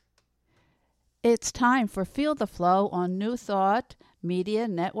It's time for Feel the Flow on New Thought Media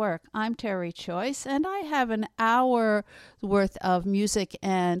Network. I'm Terry Choice, and I have an hour worth of music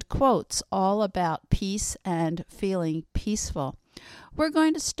and quotes all about peace and feeling peaceful. We're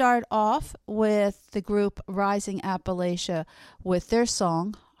going to start off with the group Rising Appalachia with their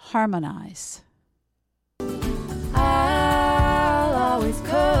song, Harmonise. I'll always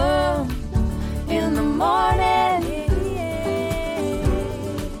come in the morning.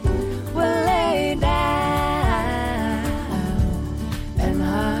 We'll lay down and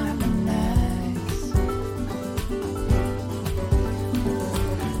harmonize.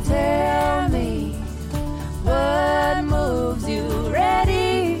 Tell me what moves you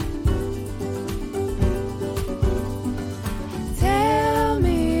ready. Tell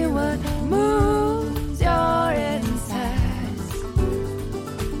me what moves your insides.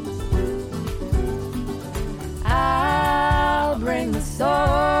 I'll bring the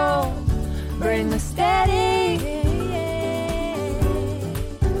soul, bring the steady.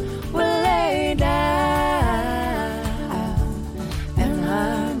 We'll lay down and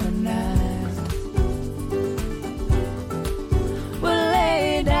harmonize. We'll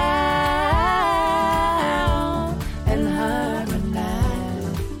lay down and harmonize.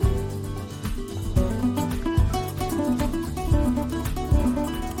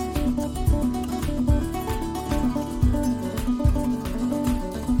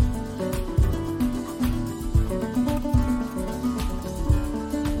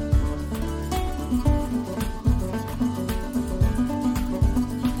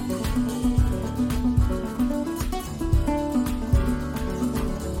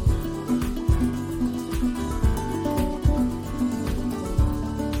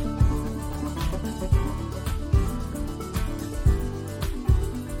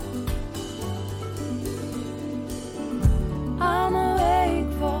 I'm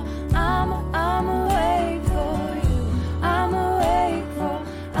awake for, I'm awake for you. I'm awake for,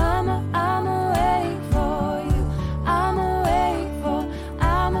 I'm awake for you. I'm awake for,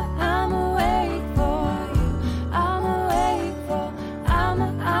 I'm awake for you. I'm awake for, I'm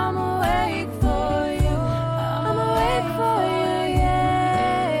awake for you. I'm awake for you,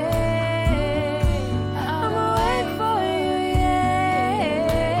 yeah. I'm awake for you, yeah.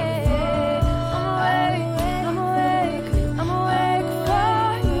 I'm awake for you. I'm awake for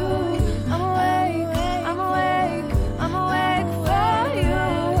you. I'm awake for you.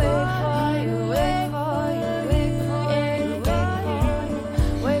 Wait for you, wait for you, wait for you, wait for you,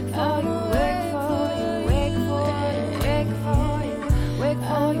 wait for you, wait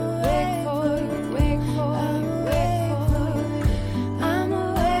for you, wait for you, wait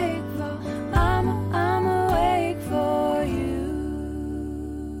for you. I'm awake for you.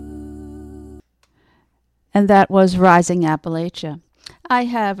 And that was Rising Appalachia. I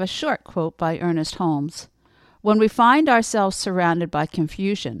have a short quote by Ernest Holmes. When we find ourselves surrounded by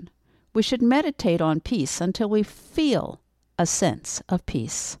confusion, we should meditate on peace until we feel a sense of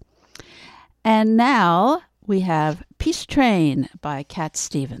peace. And now we have Peace Train by Cat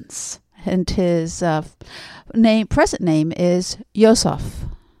Stevens. And his present name is Yusuf.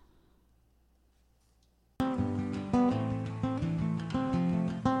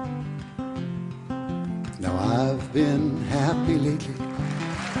 Now I've been happy lately,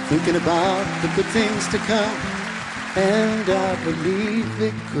 thinking about the good things to come, and I believe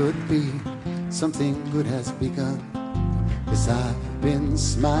it could be something good has begun. Yes, I've been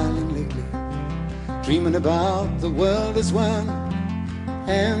smiling lately, dreaming about the world as one,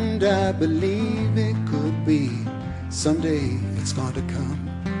 and I believe it could be someday it's going to come.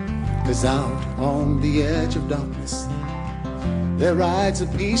 'Cause out on the edge of darkness there rides a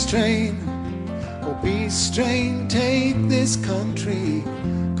peace train. Oh, peace train, take this country,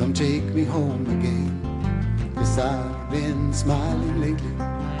 come take me home again. Yes, I've been smiling lately,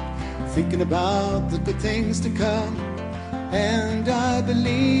 thinking about the good things to come, and I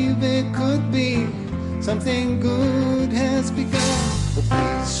believe it could be something good has begun. The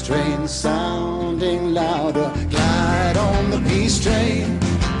peace train sounding louder, glide on the peace train.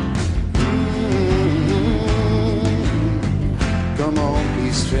 Come on,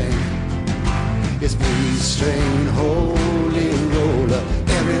 peace train. It's peace train, holy roller.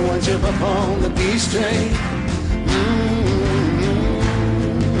 Everyone jump up on the peace train.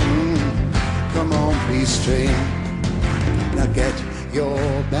 Come on, peace train. Now get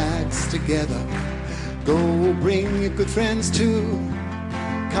your bags together. Go bring your good friends too.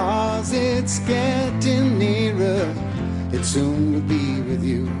 'Cause it's getting nearer. It soon will be with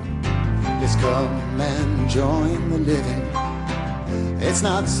you. Just come and join the living. It's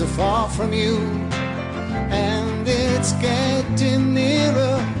not so far from you, and it's getting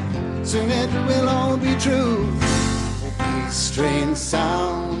nearer. soon it will all be true. Peace train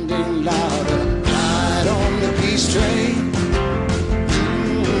sounding louder, ride on the peace train.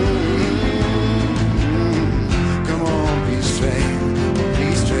 Come on, peace train,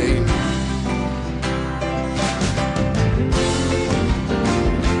 peace train.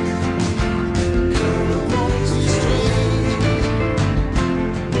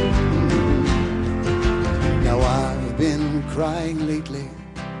 Now I've been crying lately,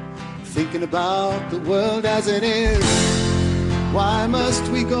 thinking about the world as it is. Why must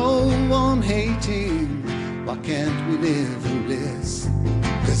we go on hating? Why can't we live in bliss?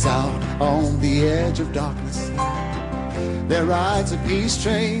 'Cause out on the edge of darkness there rides a peace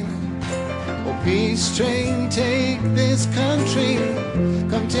train. Oh, peace train, take this country,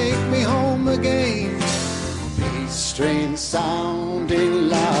 come take me home again. Peace train sounding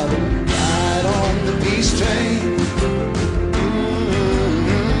louder, ride on the peace train.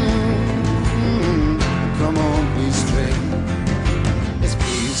 Come on, peace train. It's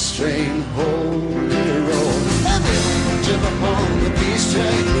peace train, holy road, and then jump upon the peace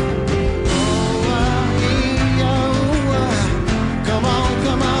train. Come on,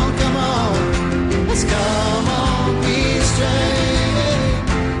 come on, come on. Let's come on, peace train,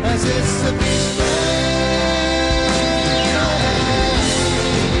 as it's the peace train.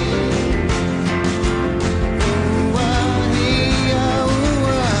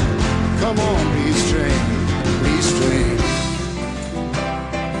 Come on, peace train, peace train.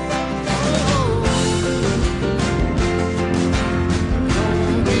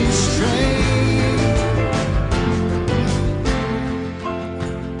 Peace train.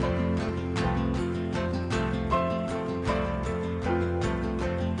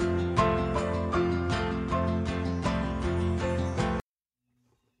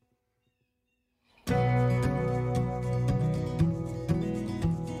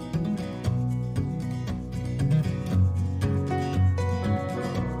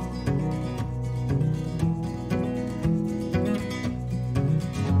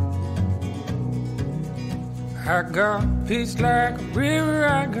 I got peace like a river,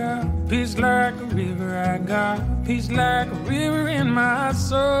 I got peace like a river, I got peace like a river in my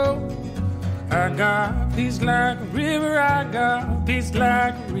soul. I got peace like a river, I got peace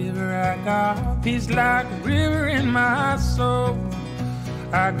like a river, I got peace like a river in my soul.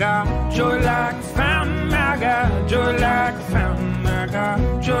 I got joy like a fountain, I got joy like a fountain, I got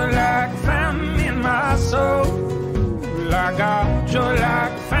joy like a fountain in my soul. I got joy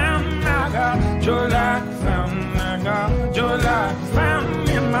like a fountain, I got joy like a fountain, I got joy like a fountain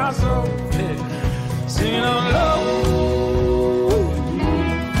in my soul. Yeah. Singing on low,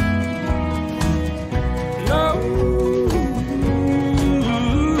 low,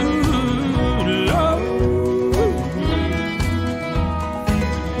 low.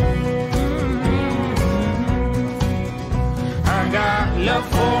 I got love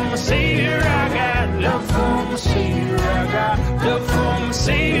for my Savior, I got love for my Savior, I got love for my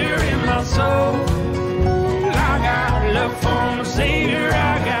Savior in my soul. I got love for my Savior,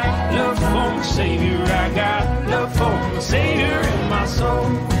 I got love for my Savior, I got love for my Savior in my soul.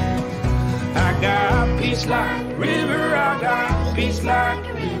 I got peace like a river, I got peace like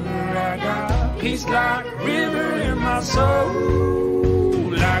a river, I got peace like a river in my soul.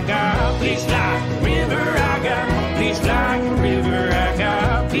 I got peace like a river, I got peace like a river, I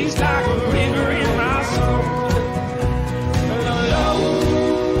got peace like a river in my soul.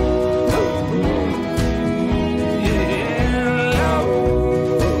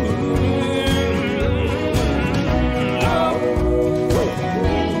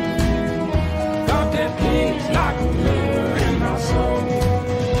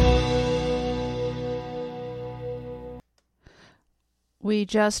 We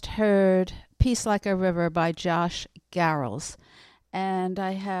just heard Peace Like a River by Josh Garrels. And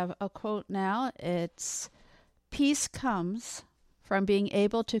I have a quote now. It's, peace comes from being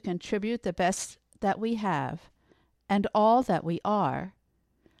able to contribute the best that we have and all that we are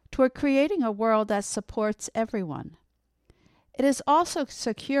toward creating a world that supports everyone. It is also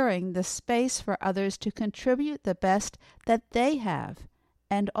securing the space for others to contribute the best that they have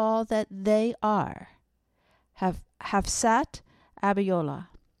and all that they are. Hafsat Abiola.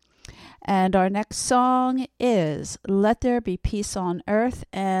 And our next song is Let There Be Peace on Earth,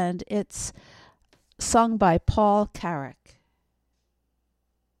 and it's sung by Paul Carrack.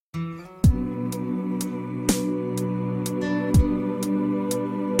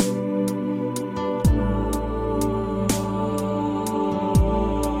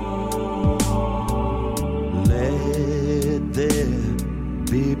 Let there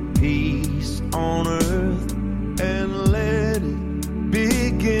be peace on earth, and let it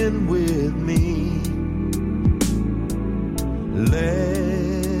begin begin with me.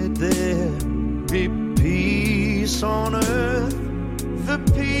 Let there be peace on earth, the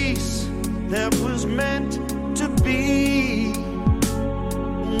peace that was meant to be,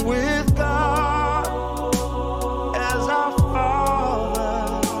 with God as our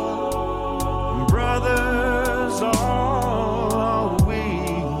Father, brothers all are we.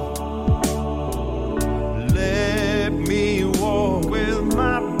 Let me walk with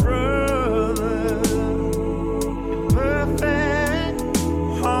my brother in perfect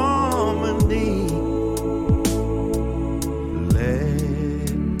harmony.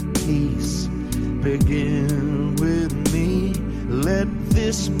 Let peace begin with me. Let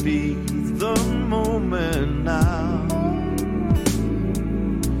this be the moment now.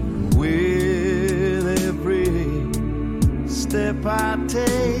 With every step I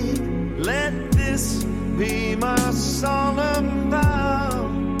take, let this be my solemn vow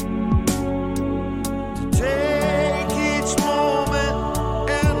to take each moment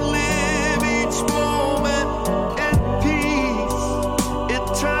and live each moment in peace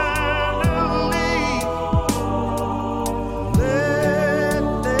eternally. Let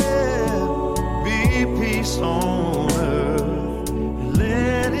there be peace on earth, and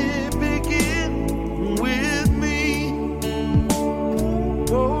let it begin with me.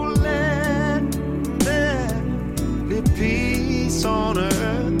 Oh, let there be peace on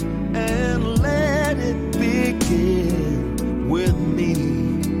earth, and let it begin with me.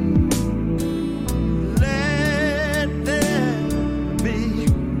 Let there be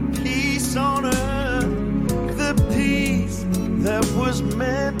peace on earth, the peace that was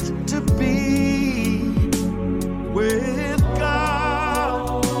meant to be, with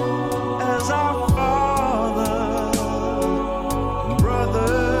God as our Father,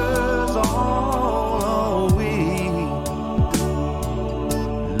 brothers all are we.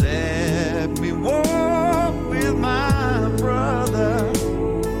 Let me walk with my brother,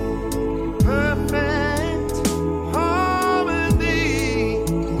 perfect harmony.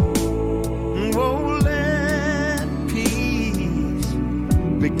 Oh, let peace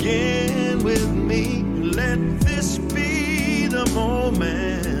begin with me. Let this be the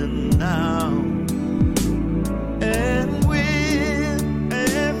moment now. And with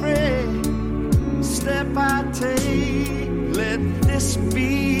every step I take, let this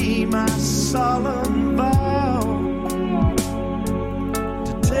be my solemn vow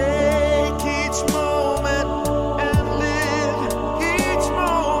to take each moment and live each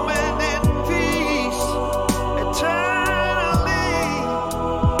moment in peace eternally.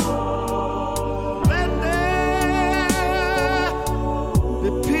 Let there be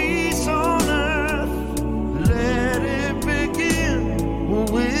peace on earth, let it begin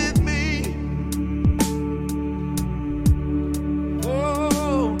with me.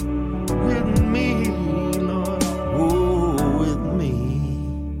 Oh, with me, Lord. Oh, with me.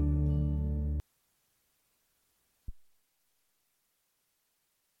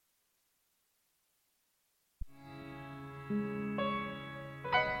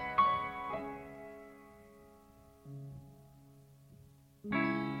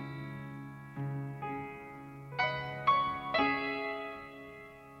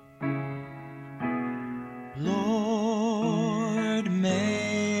 Lord,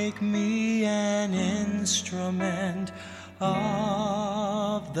 make me an instrument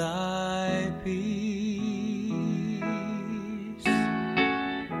of thy peace.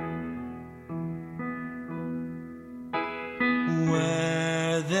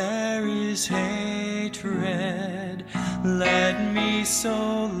 Where there is hatred, let me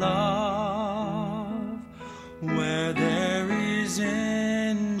sow love. Where there is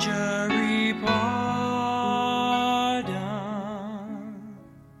injury, pardon.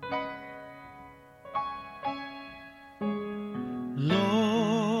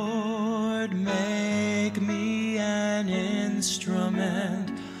 Lord, make me an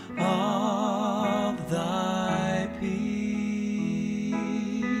instrument of thy peace.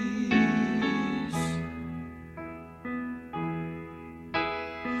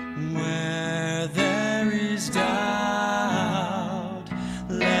 Where there is doubt,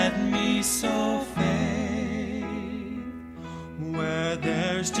 let me sow faith. Where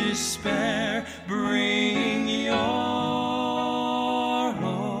there's despair, bring your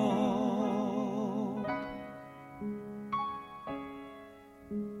hope.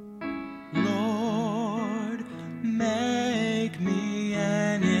 Lord, make me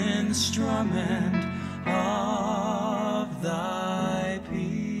an instrument of thy peace.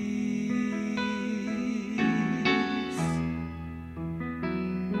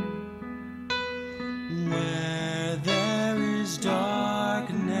 Where there is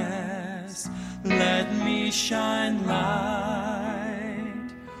darkness, shine light.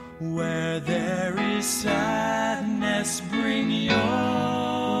 Where there is sadness, bring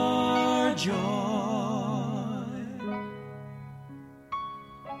your joy.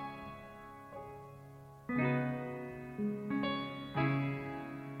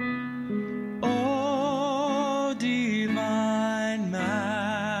 O divine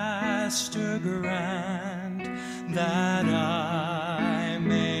Master, grant that I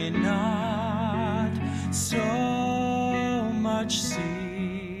may not so much seek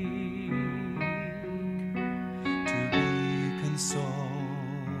to be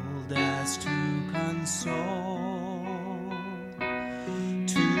consoled as to console,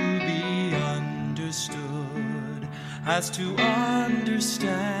 to be understood as to understand,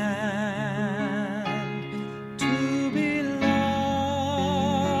 to be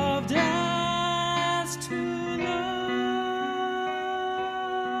loved as to love.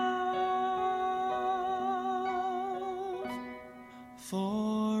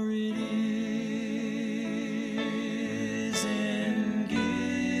 For it is in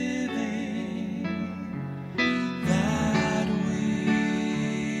giving that we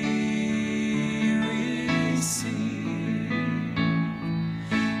receive.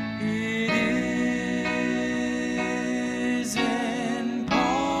 It is in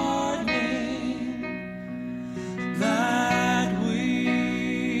pardoning that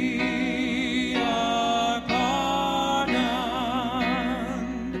we are pardoned.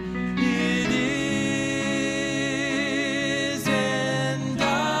 It is in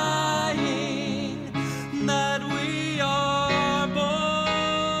dying that we are born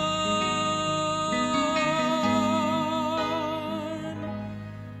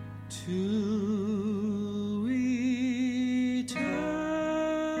to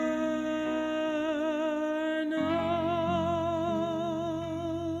eternal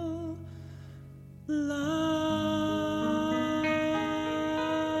life.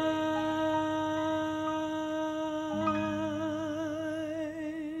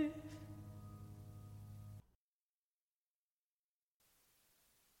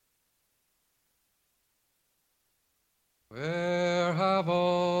 Where have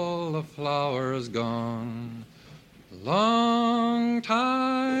all the flowers gone? Long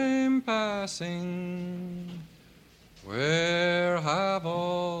time passing. Where have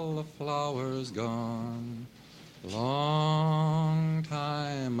all the flowers gone? Long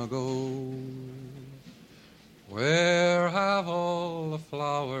time ago. Where have all the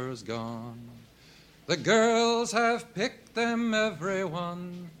flowers gone? The girls have picked them, every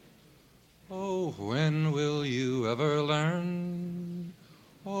one. Oh, when will you ever learn?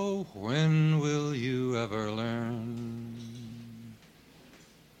 Oh, when will you ever learn?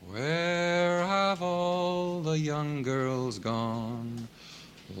 Where have all the young girls gone?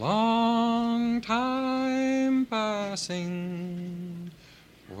 Long time passing.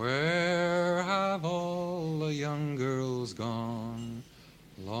 Where have all the young girls gone?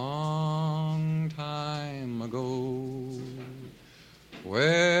 Long time ago.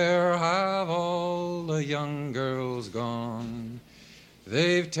 Where have all the young girls gone?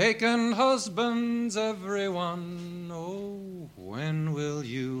 They've taken husbands, every one. Oh, when will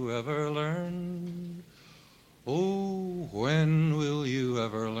you ever learn? Oh, when will you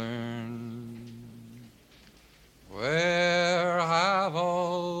ever learn? Where have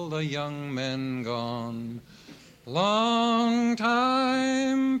all the young men gone? Long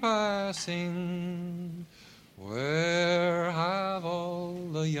time passing. Where have all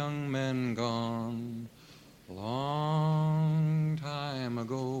the young men gone? Long time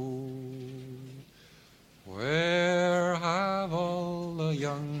ago. Where have all the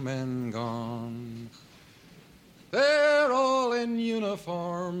young men gone? They're all in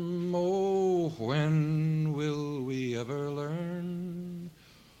uniform. Oh, when will we ever learn?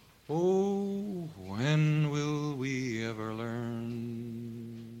 Oh, when will we ever learn?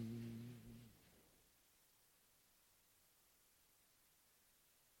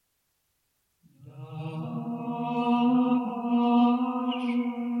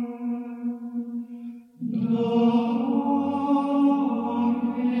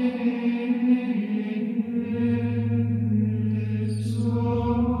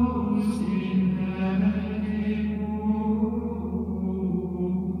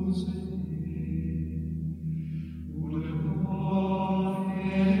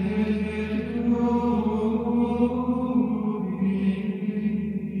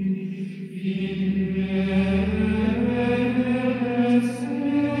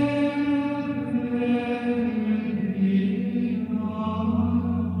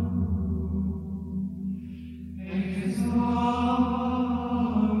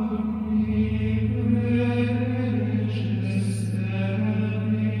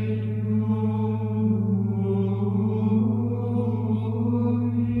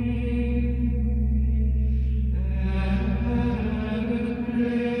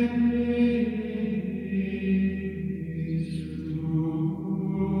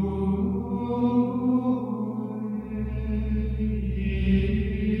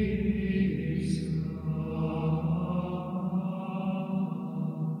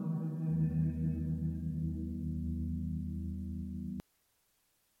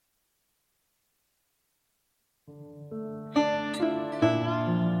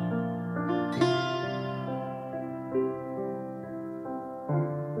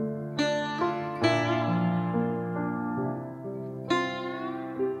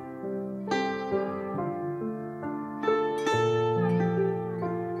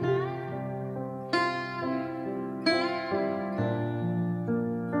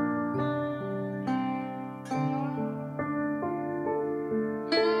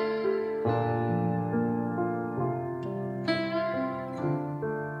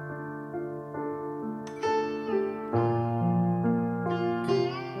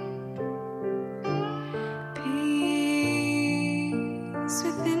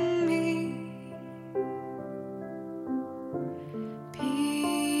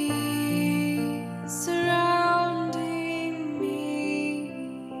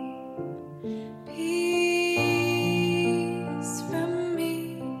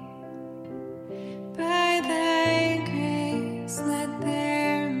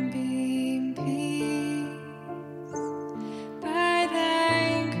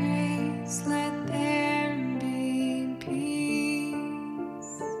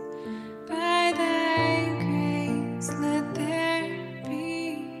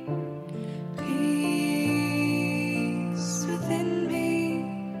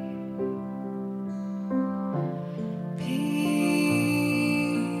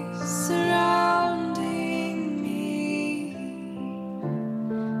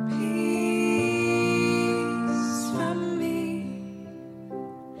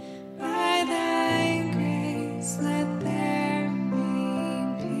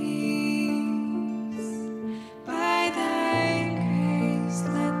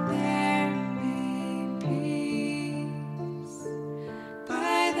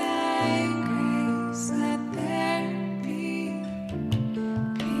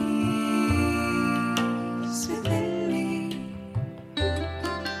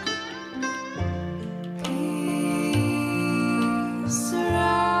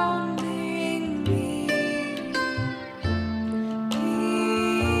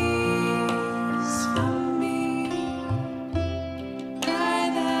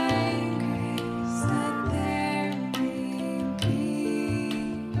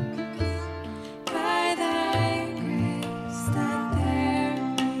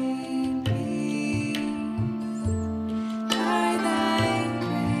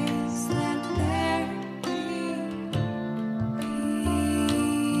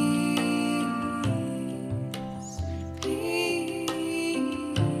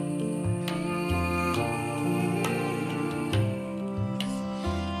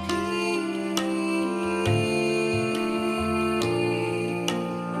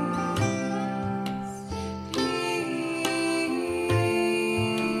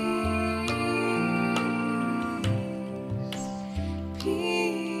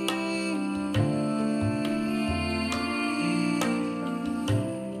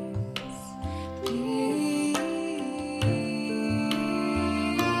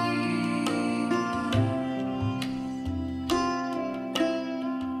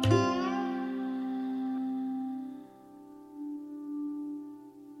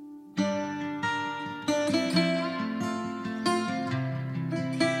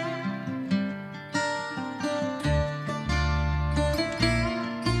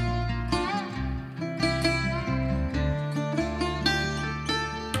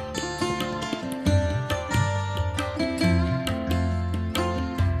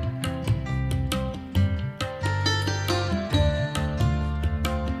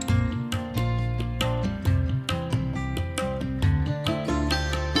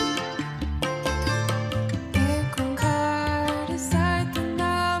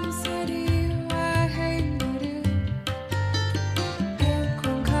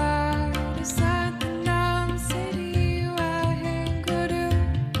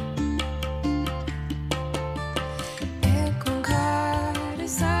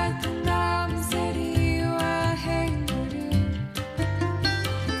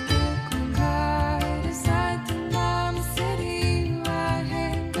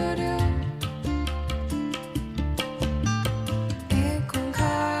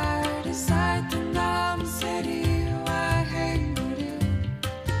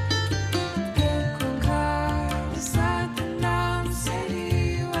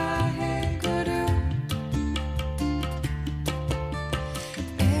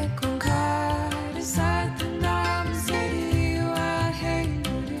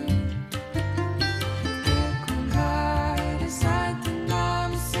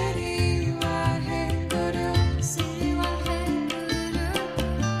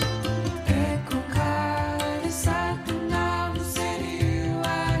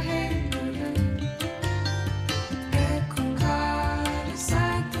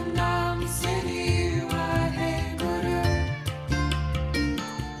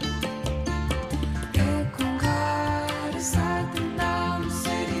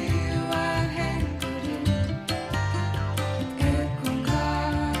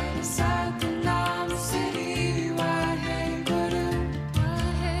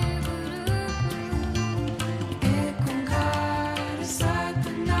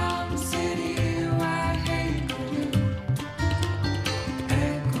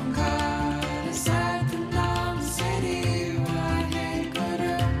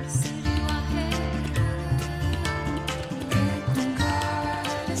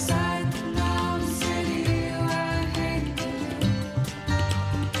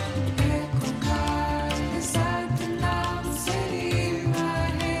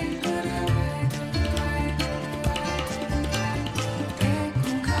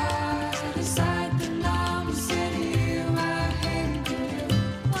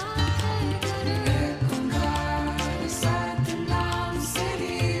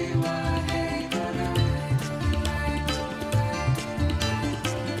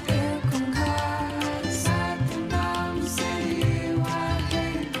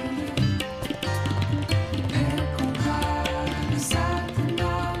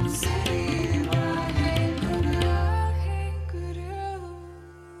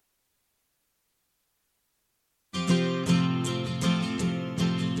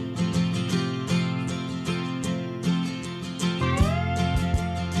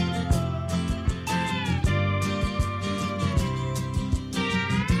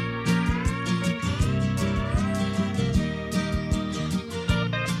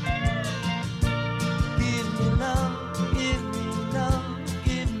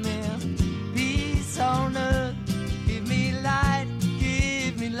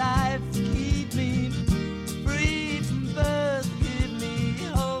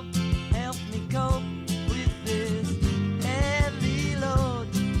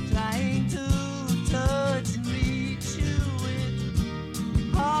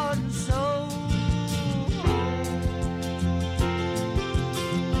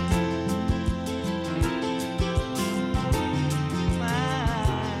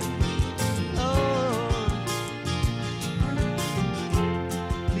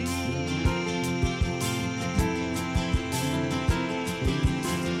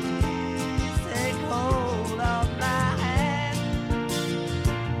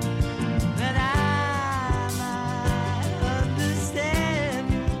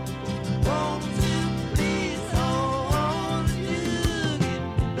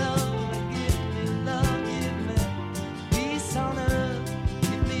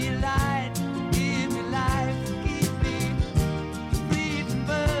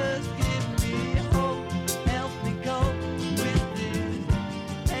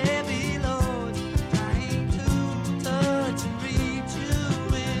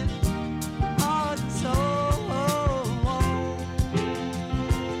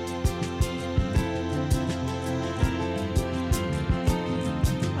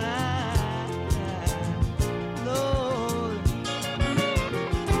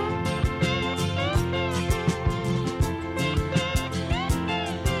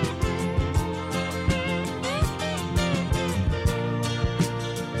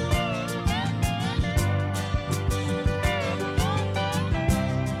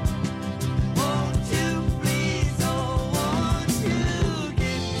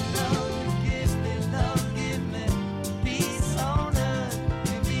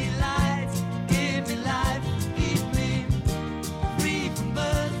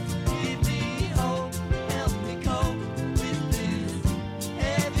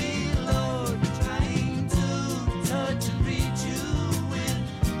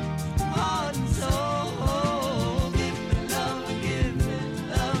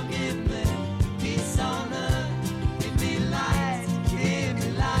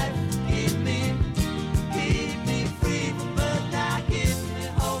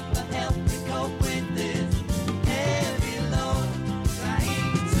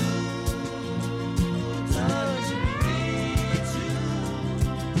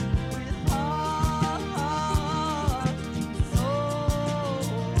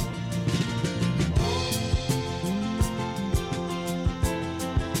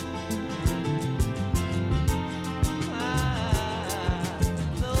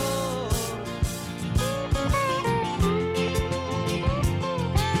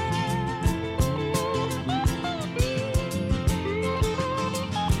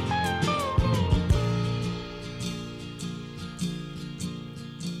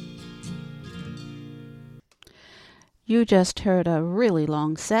 You just heard a really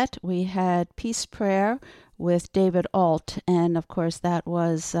long set. We had Peace Prayer with David Ault, and of course that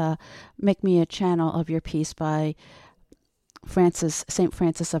was Make Me a Channel of Your Peace by St.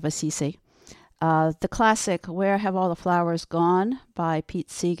 Francis of Assisi. The classic Where Have All the Flowers Gone by Pete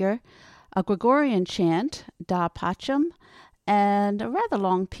Seeger, a Gregorian Chant, Da Pacem, and a rather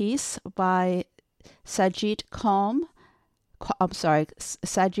long piece by Ajeet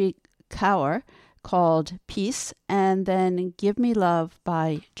Kaur called Peace, and then Give Me Love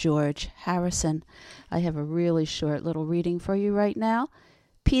by George Harrison. I have a really short little reading for you right now.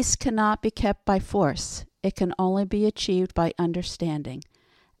 Peace cannot be kept by force. It can only be achieved by understanding.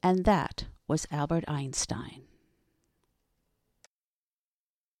 And that was Albert Einstein.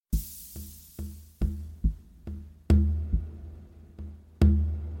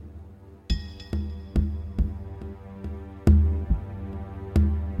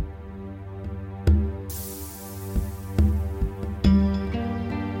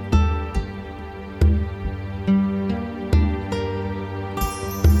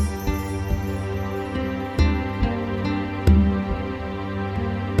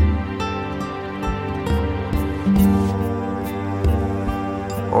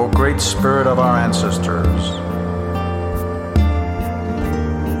 O great spirit of our ancestors,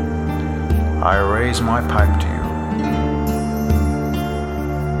 I raise my pipe to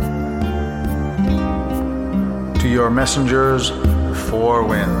you. To your messengers, the four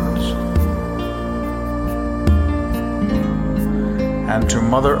winds, and to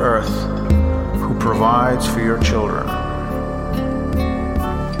Mother Earth, who provides for your children.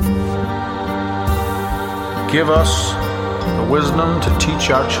 Give us the wisdom to teach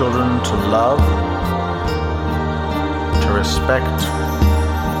our children to love, to respect,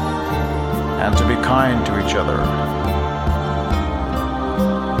 and to be kind to each other,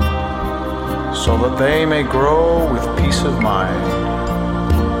 so that they may grow with peace of mind.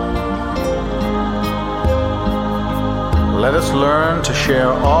 Let us learn to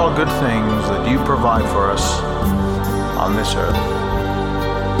share all good things that you provide for us on this earth.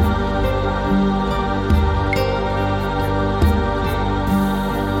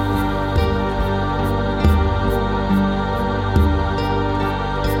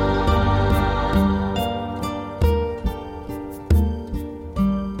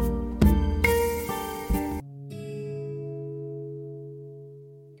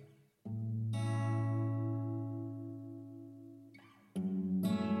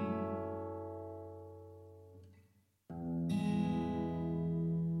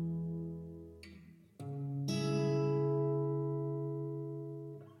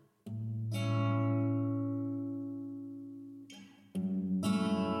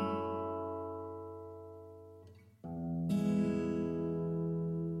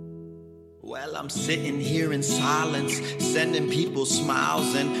 Well, I'm sitting here in silence, sending people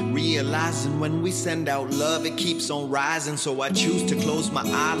smiles and realizing when we send out love, it keeps on rising. So I choose to close my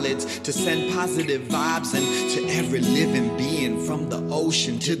eyelids to send positive vibes and to every living being from the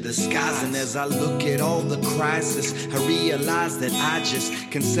ocean to the skies. And as I look at all the crisis, I realize that I just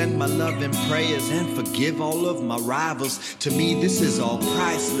can send my love and prayers and forgive all of my rivals. To me, this is all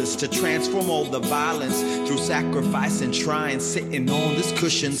priceless, to transform all the violence through sacrifice and trying, sitting on this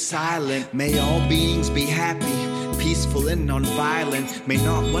cushion silent. May all beings be happy, peaceful and non-violent. May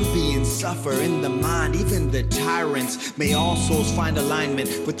not one being suffer in the mind, even the tyrants. May all souls find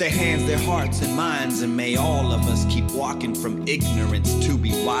alignment with their hands, their hearts and minds. And may all of us keep walking from ignorance to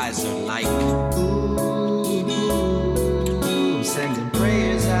be wiser like I'm sending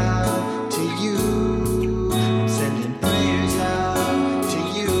prayers out to you. I'm sending prayers out to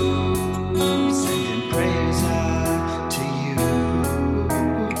you. I'm sending prayers out to you.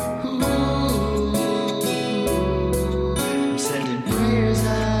 I'm sending prayers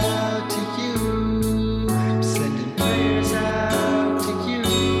out to you. I'm sending prayers out to you.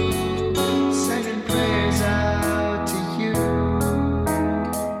 Sending prayers out to you.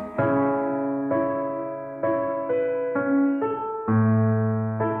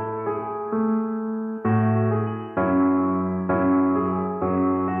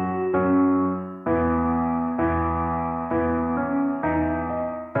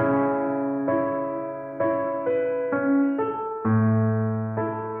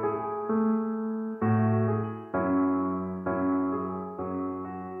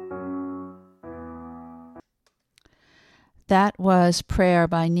 That was Prayer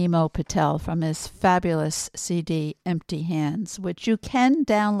by Nimo Patel from his fabulous CD, Empty Hands, which you can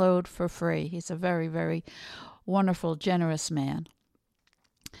download for free. He's a very, very wonderful, generous man.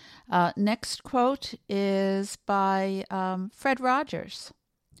 Next quote is by Fred Rogers.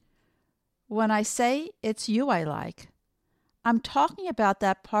 When I say it's you I like, I'm talking about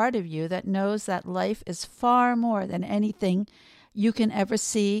that part of you that knows that life is far more than anything you can ever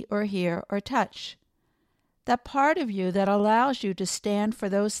see or hear or touch. That part of you that allows you to stand for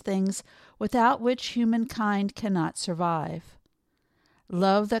those things without which humankind cannot survive.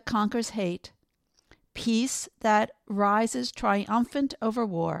 Love that conquers hate, peace that rises triumphant over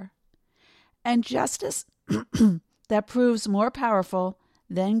war, and justice that proves more powerful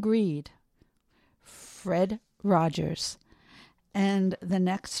than greed. Fred Rogers. And the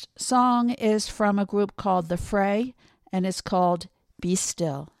next song is from a group called the Fray, and it's called Be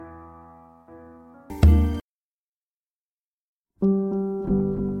Still.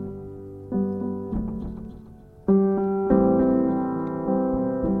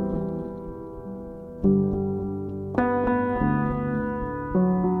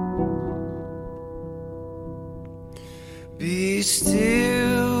 Be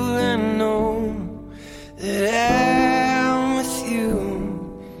still and know that I'm with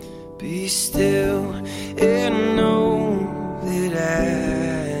you. Be still and know that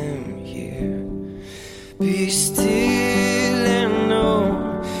I'm here. Be still and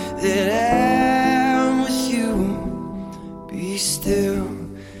know that I'm with you. Be still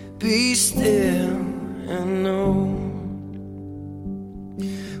and know.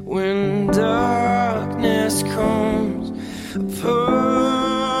 When darkness comes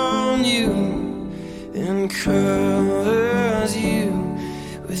upon you and covers you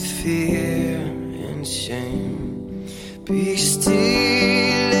with fear and shame, be still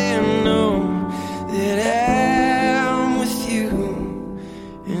and know that I'm with you,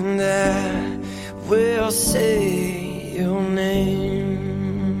 and I will say your name.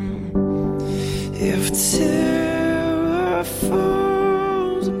 If terror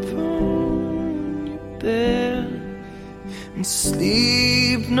falls upon your bed and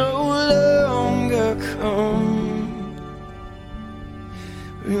sleep no longer come,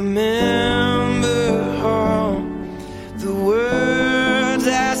 remember all the words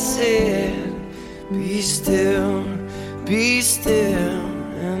I said. Be still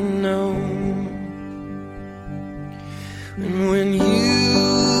and know. And when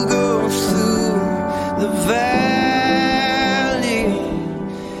you go through the valley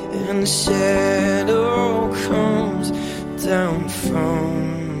and the shadow comes down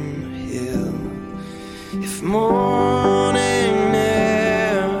from the hill, if morning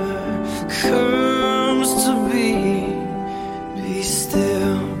never comes to be, be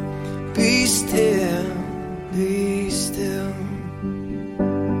still, be still, be still.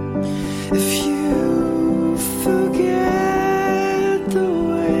 If you forget the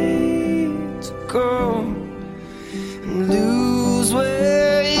way to go and lose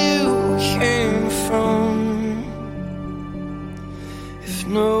where you came from, if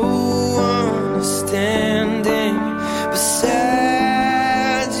no one is standing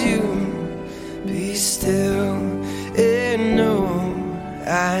beside you, be still and know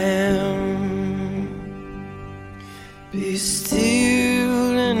I am. Be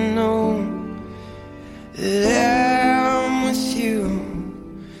still and know that I'm with you.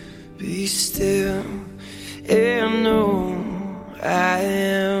 Be still and know I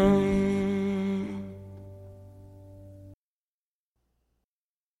am.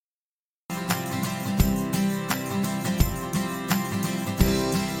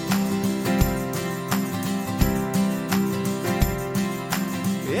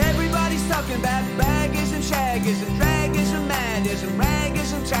 Everybody's talking about baggism, shaggism, draggism, madism,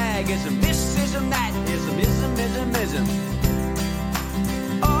 raggism, tragism, thisism, thatism, ism.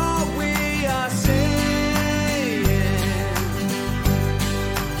 All we are saying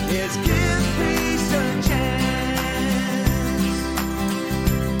is give peace a chance.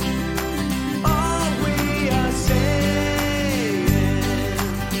 All we are saying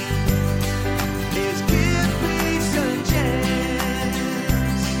is give peace a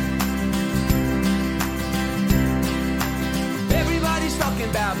chance. Everybody's talking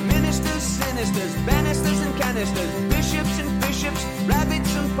about ministers, sinisters, banisters and canisters, bishops and bishops,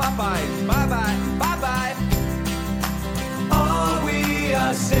 rabbits and Popeyes. Bye-bye, bye-bye. All we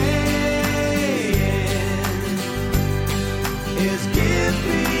are saying is give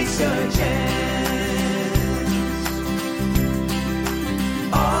peace a chance.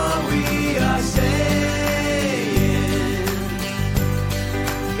 All we are saying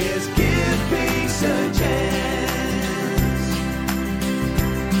is give peace a chance.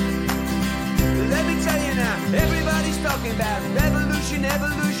 Let me tell you now, everybody's talking about revolution,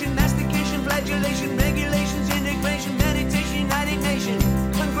 evolution, mastication, flagellation, regulations, integration, meditation, united nation.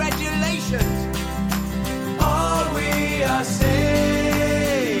 Congratulations. All we are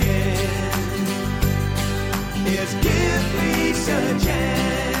saying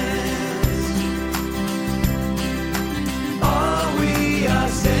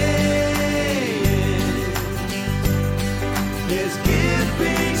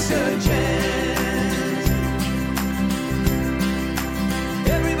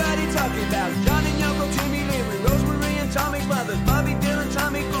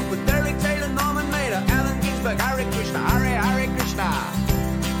Hare Krishna, Hare Hare Krishna.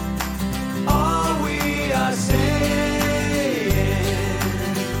 All we are saying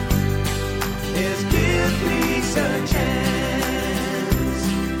is give peace a chance.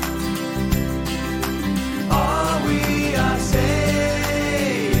 All we are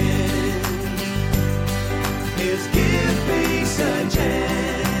saying is give peace a chance.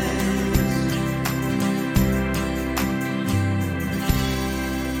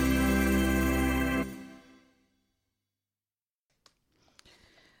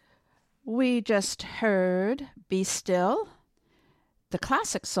 We just heard Be Still, the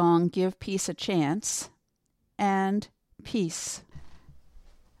classic song Give Peace a Chance, and Peace.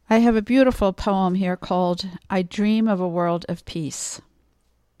 I have a beautiful poem here called I Dream of a World of Peace.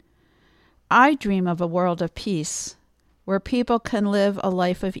 I dream of a world of peace where people can live a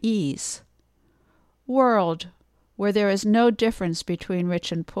life of ease. World where there is no difference between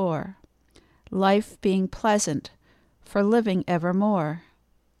rich and poor. Life being pleasant for living evermore.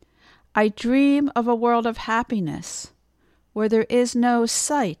 I dream of a world of happiness where there is no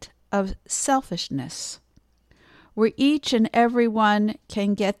sight of selfishness, where each and every one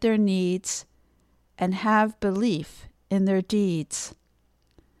can get their needs and have belief in their deeds.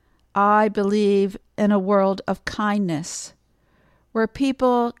 I believe in a world of kindness, where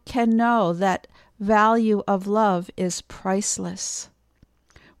people can know that value of love is priceless,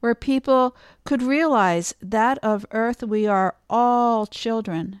 where people could realize that of earth we are all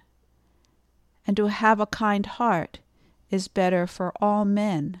children, and to have a kind heart is better for all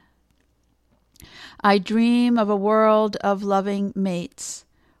men. I dream of a world of loving mates,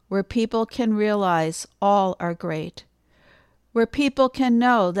 where people can realize all are great, where people can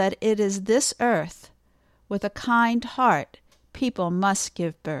know that it is this earth, with a kind heart, people must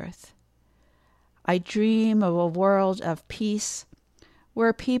give birth. I dream of a world of peace,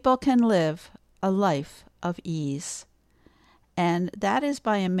 where people can live a life of ease. And that is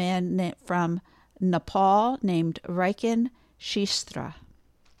by a man from Nepal named Riken Shistra.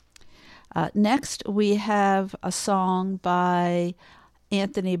 Next, we have a song by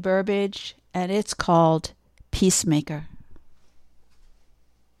Anthony Burbidge, and it's called Peacemaker.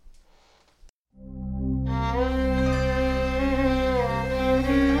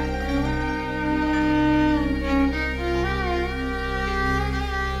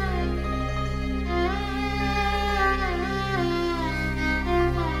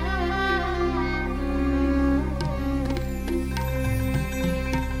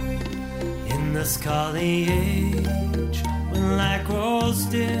 The scarly age, when light grows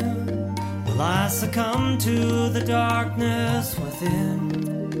dim, will I succumb to the darkness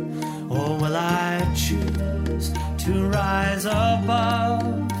within? Or will I choose to rise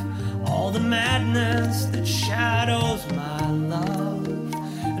above all the madness that shadows my love?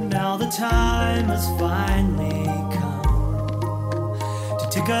 And now the time has finally come to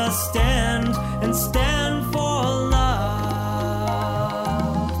take a stand and stand for love.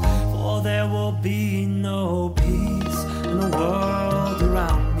 There will be no peace in the world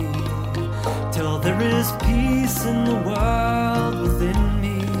around me till there is peace in the world within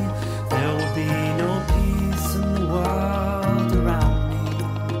me. There will be no peace in the world around me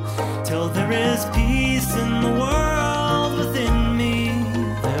till there is peace in the world within me.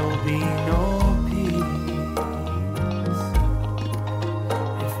 There will be no peace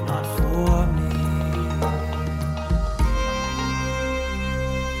if not for me.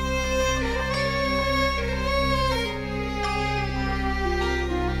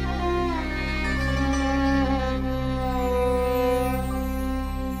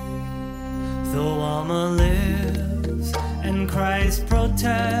 Christ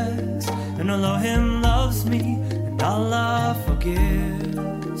protects, and Elohim loves me, and Allah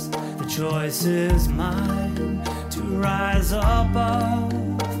forgives. The choice is mine to rise above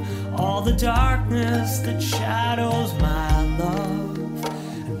all the darkness that shadows my love.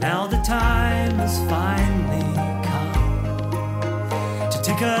 And now the time has finally come to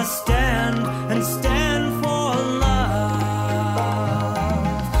take a stand and stand for love.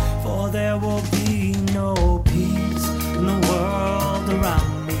 For there will be no peace in the world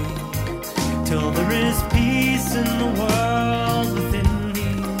around me till there is peace in the world within me.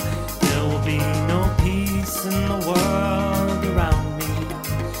 There will be no peace in the world around me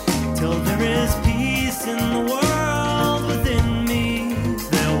till there is peace in the world within me.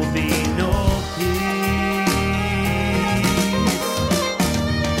 There will be no peace.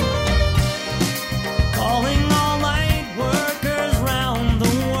 Calling all light workers round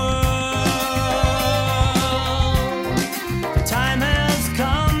the world. The time has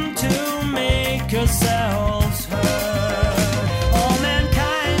come to make yourselves heard.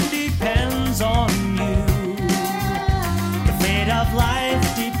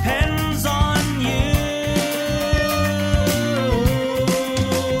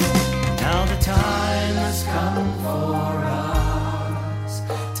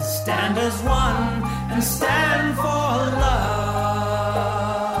 as one and stand for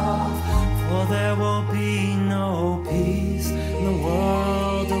love. For there will be no peace in the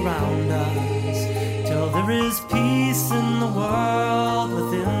world around us till there is peace in the world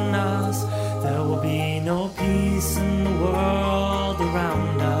within us. There will be no peace in the world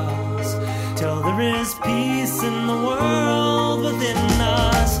around us till there is peace in the world within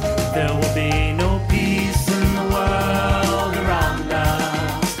us. There will be no peace in the world around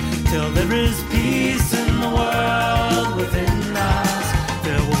us till there is peace in the world within us.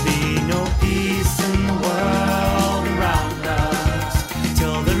 There will be no peace in the world around us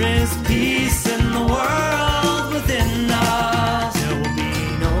till there is peace in the world within us. There will be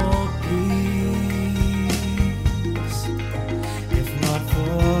no peace if not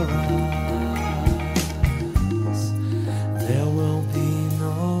for us. There will be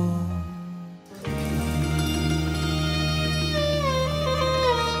no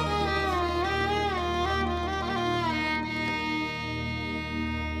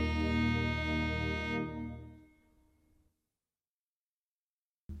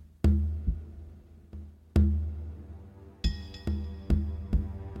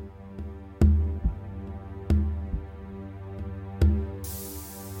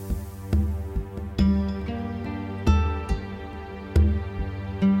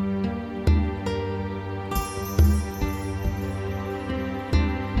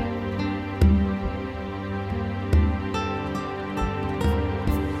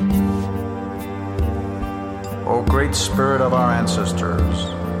O great spirit of our ancestors,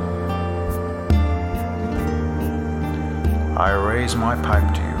 I raise my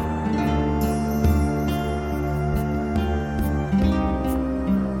pipe to you.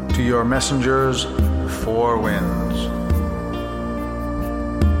 To your messengers, four winds,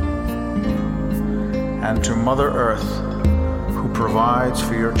 and to Mother Earth, who provides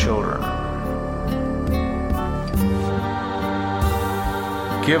for your children.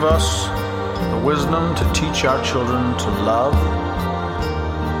 Give us the wisdom to teach our children to love,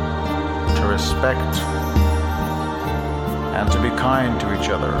 to respect, and to be kind to each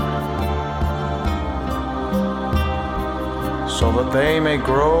other, so that they may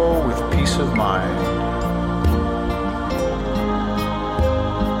grow with peace of mind.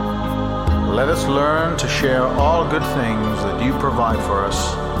 Let us learn to share all good things that you provide for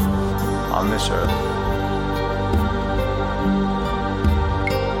us on this earth.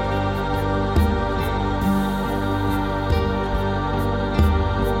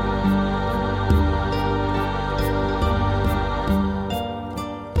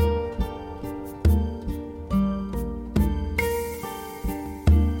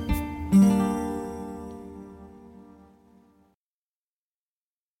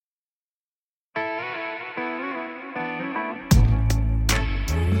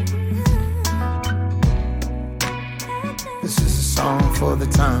 This is a song for the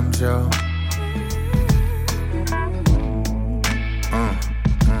times, yo.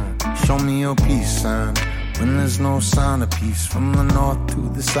 Show me your peace sign when there's no sign of peace. From the north to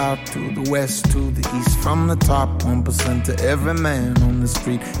the south to the west to the east. From the top 1% to every man on the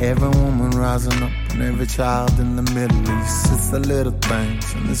street, every woman rising up and every child in the Middle East. It's the little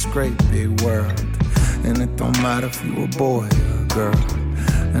things in this great big world. And it don't matter if you're a boy or a girl.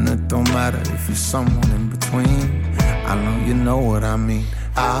 And it don't matter if you're someone in between. I know you know what I mean.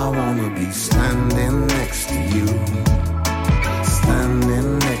 I wanna be standing next to you,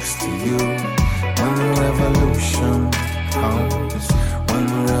 standing next to you, when the revolution comes, when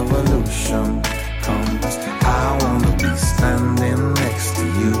the revolution comes. I wanna be standing next to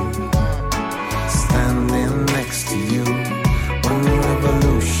you, standing next to you, when the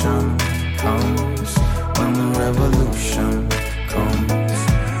revolution comes, when the revolution comes.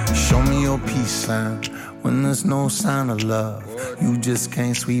 Show me your peace sign when there's no sign of love. You just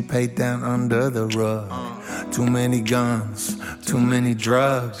can't sweep hate down under the rug. Too many guns, too many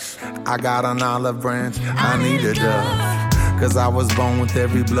drugs. I got an olive branch, I need a dove. Cause I was born with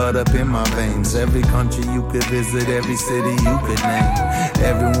every blood up in my veins. Every country you could visit, every city you could name.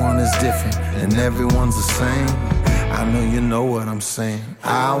 Everyone is different and everyone's the same. I know you know what I'm saying.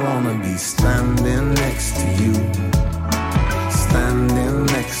 I wanna be standing next to you, standing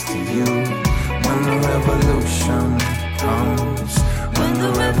next to you, when the revolution comes, when the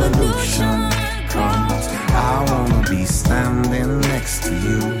revolution comes. I wanna be standing next to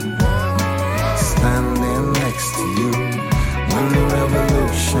you, standing next to you, when the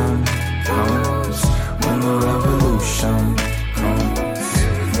revolution comes, when the revolution comes.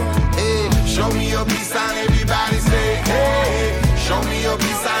 Hey, show me your peace sign, everybody say hey. Show me your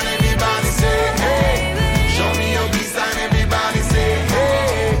peace sign, everybody say hey. Show me your peace sign, everybody say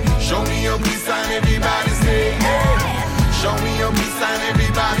hey. Show me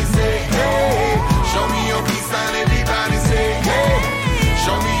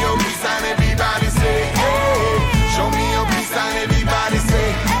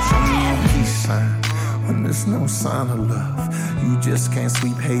sign of love. You just can't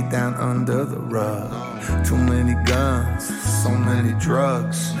sweep hate down under the rug. Too many guns, so many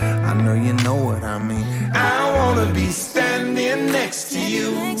drugs. I know you know what I mean. I wanna be standing next to you,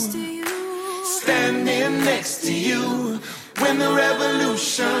 standing next to you. When the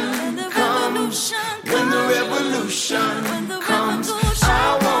revolution comes, when the revolution comes,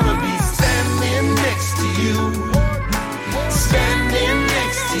 I wanna be standing next to you, standing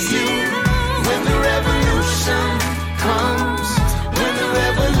next to you. When the revolution comes, when the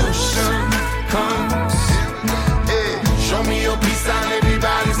revolution comes, hey, show me your peace sign,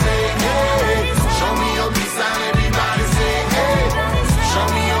 everybody say, hey. Show me your peace sign, everybody say, hey. Show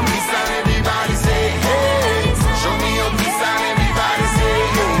me your peace sign, everybody say, hey. Show me your peace sign, everybody say,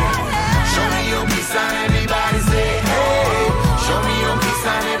 hey. Show me your peace sign, everybody say, hey. Show me your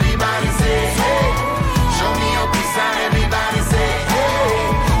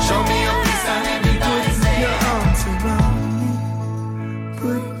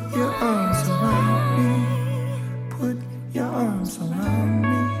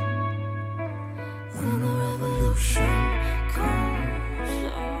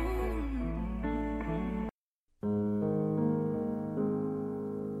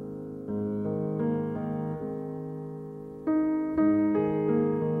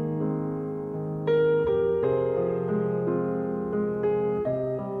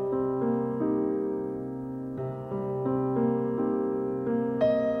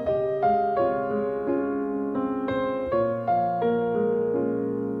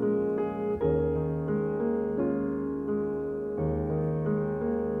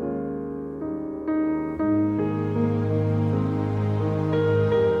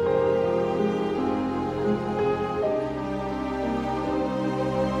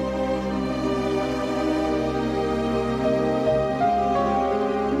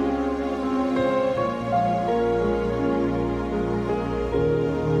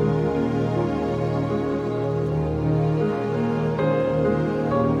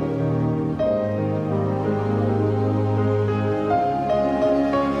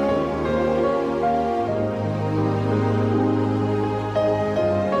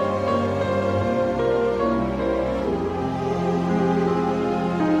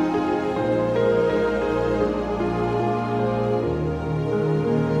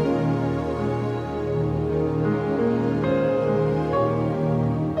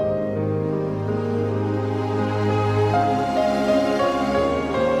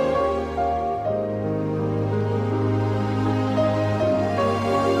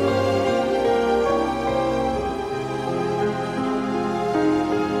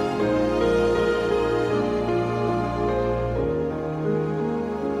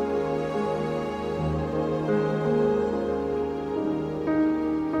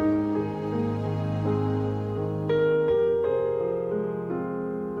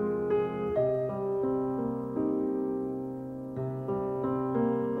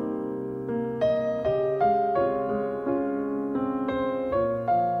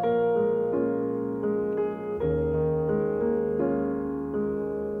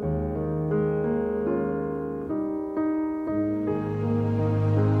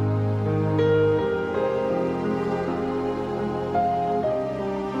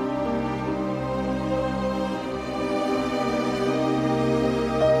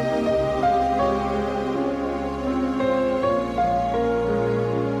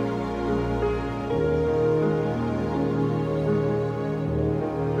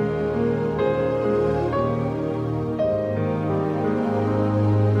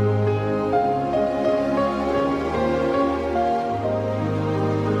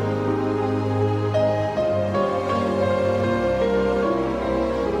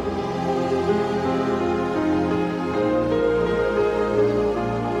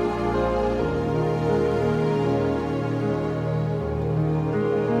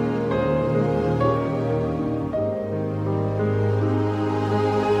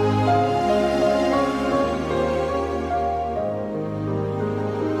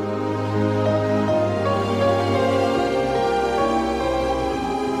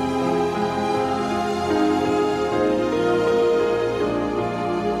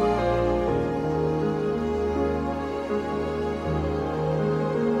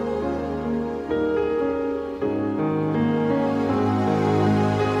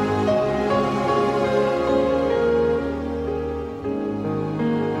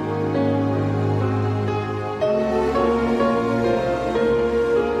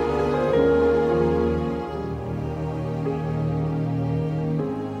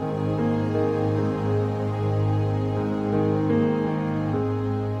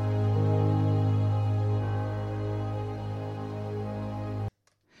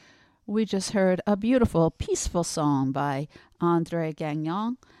We just heard a beautiful, peaceful song by Andre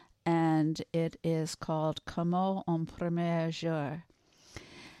Gagnon, and it is called Comme en Premier Jour.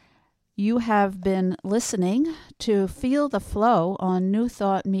 You have been listening to Feel the Flow on New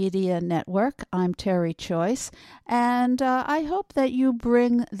Thought Media Network. I'm Terry Choice, and I hope that you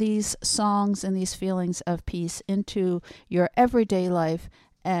bring these songs and these feelings of peace into your everyday life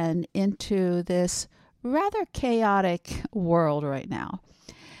and into this rather chaotic world right now.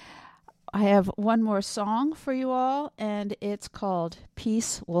 I have one more song for you all, and it's called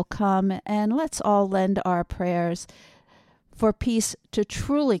Peace Will Come, and let's all lend our prayers for peace to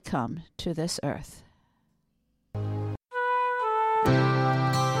truly come to this earth.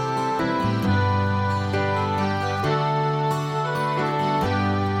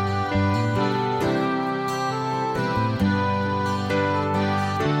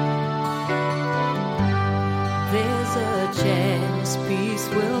 There's a chance peace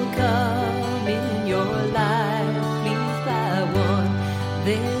will come in your life, please by one.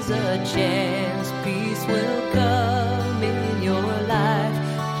 There's a chance peace will come in your life,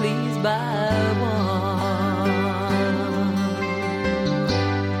 please by one.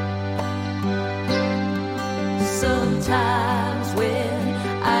 Sometimes when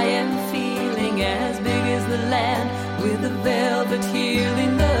I am feeling as big as the land, with the velvet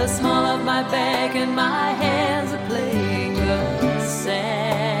healing the small of my back and my hands are playing the sand,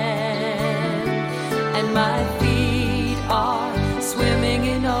 and my feet